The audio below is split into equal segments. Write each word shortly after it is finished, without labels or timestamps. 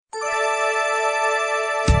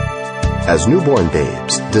As newborn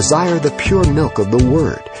babes, desire the pure milk of the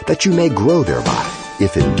Word, that you may grow thereby,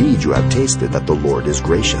 if indeed you have tasted that the Lord is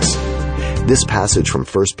gracious. This passage from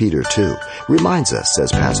 1 Peter 2 reminds us,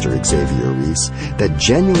 says Pastor Xavier Reese, that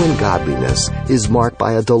genuine godliness is marked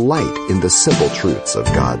by a delight in the simple truths of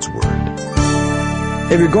God's Word.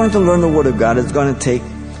 If you're going to learn the Word of God, it's going to take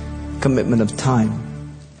commitment of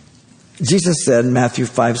time. Jesus said in Matthew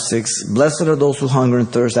 5:6, "Blessed are those who hunger and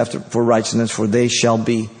thirst for righteousness, for they shall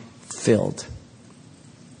be filled."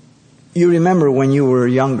 You remember when you were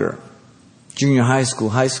younger, junior high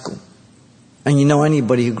school, and you know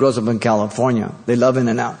anybody who grows up in California, they love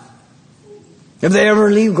In-N-Out. If they ever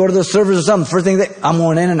leave, go to the service or something, first thing I'm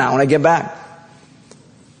going In-N-Out when I get back.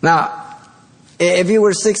 Now, if you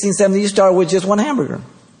were 16, 17, you started with just one hamburger.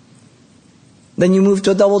 Then you moved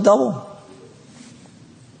to a double-double.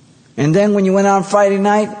 And then when you went out on Friday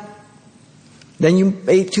night, then you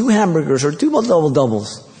ate 2 hamburgers or 2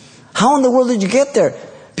 double-doubles. How in the world did you get there?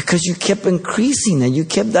 Because you kept increasing and you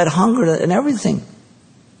kept that hunger and everything.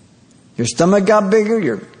 Your stomach got bigger,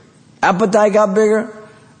 your appetite got bigger.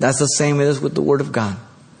 That's the same it is with the Word of God.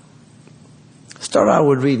 Start out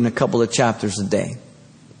with reading a couple of chapters a day.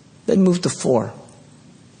 Then move to 4.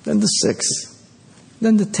 Then to 6.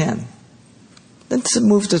 Then to 10. Then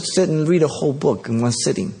move to sit and read a whole book in one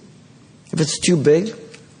sitting. If it's too big,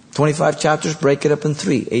 25 chapters, break it up in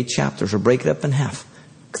 3, 8 chapters, or break it up in half.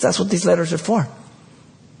 Because that's what these letters are for.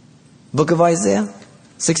 Book of Isaiah,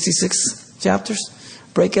 66 chapters.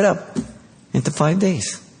 Break it up into 5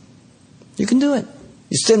 days. You can do it.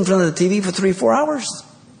 You sit in front of the TV for 3-4 hours.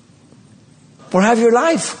 Or have your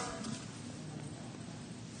life.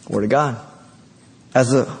 Word of God.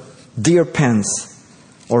 As a deer pants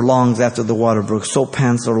or longs after the water brook, so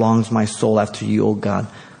pants or longs my soul after you, O God.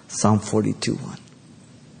 Psalm 42:1.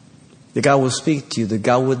 That God will speak to you. That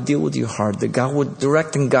God would deal with your heart. That God would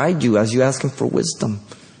direct and guide you as you ask Him for wisdom.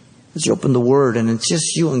 As you open the Word and it's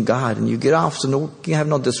just you and God, and you get off so you have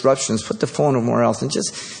no disruptions. Put the phone somewhere else and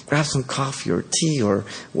just grab some coffee or tea or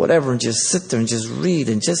whatever and just sit there and just read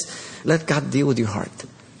and just let God deal with your heart.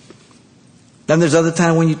 Then there's other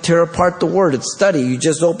time when you tear apart the Word. It's study. You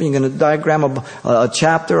just open, you're going to diagram a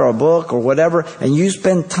chapter or a book or whatever, and you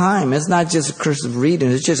spend time. It's not just a cursive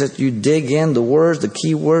reading. It's just that you dig in the words, the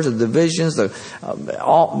key words, the divisions,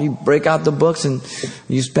 you break out the books and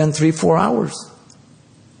you spend 3-4 hours.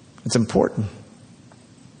 It's important.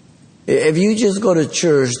 If you just go to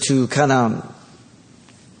church to kind of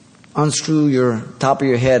unscrew your top of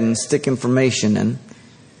your head and stick information in,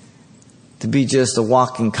 to be just a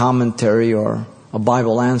walking commentary or a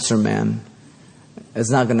Bible answer man, it's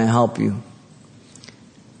not going to help you.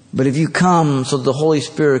 But if you come so the Holy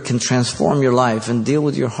Spirit can transform your life and deal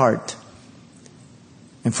with your heart,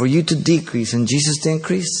 and for you to decrease and Jesus to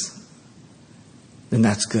increase, then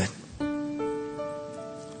that's good.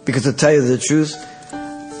 Because to tell you the truth,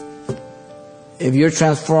 if you're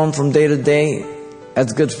transformed from day to day,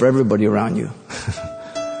 that's good for everybody around you.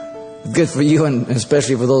 It's good for you and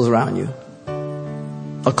especially for those around you.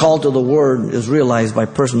 A call to the Word is realized by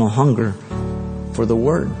personal hunger for the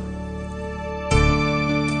Word.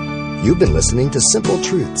 You've been listening to Simple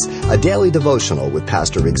Truths, a daily devotional with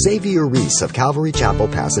Pastor Xavier Reese of Calvary Chapel,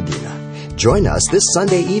 Pasadena. Join us this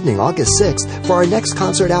Sunday evening, August 6th, for our next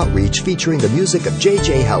concert outreach featuring the music of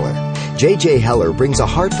J.J. Heller. J.J. Heller brings a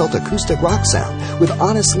heartfelt acoustic rock sound with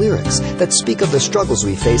honest lyrics that speak of the struggles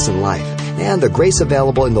we face in life and the grace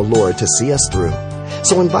available in the Lord to see us through.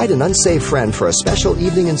 So invite an unsaved friend for a special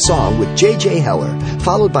evening in song with J.J. Heller,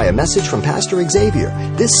 followed by a message from Pastor Xavier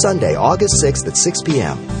this Sunday, August 6th at 6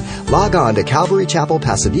 p.m. Log on to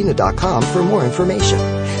CalvaryChapelPasadena.com for more information.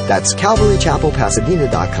 That's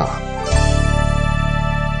CalvaryChapelPasadena.com.